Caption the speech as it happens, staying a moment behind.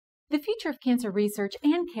The future of cancer research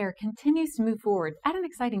and care continues to move forward at an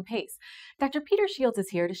exciting pace. Dr. Peter Shields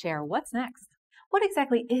is here to share what's next. What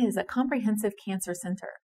exactly is a comprehensive cancer center?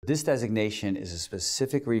 This designation is a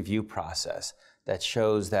specific review process that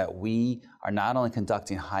shows that we are not only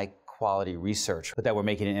conducting high-quality research, but that we're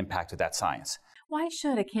making an impact with that science. Why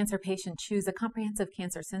should a cancer patient choose a comprehensive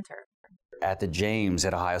cancer center? At the James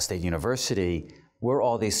at Ohio State University, we're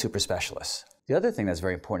all these super specialists. The other thing that's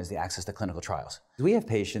very important is the access to clinical trials. We have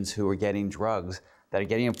patients who are getting drugs that are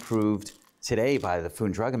getting approved today by the Food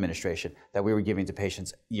and Drug Administration that we were giving to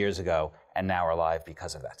patients years ago and now are alive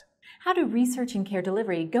because of that. How do research and care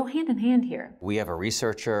delivery go hand in hand here? We have a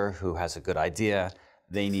researcher who has a good idea.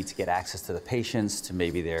 They need to get access to the patients, to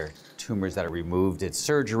maybe their tumors that are removed in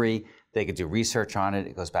surgery. They could do research on it.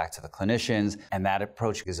 It goes back to the clinicians. And that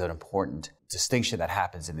approach is an important distinction that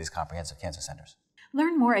happens in these comprehensive cancer centers.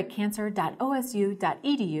 Learn more at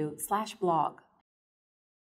cancer.osu.edu/blog.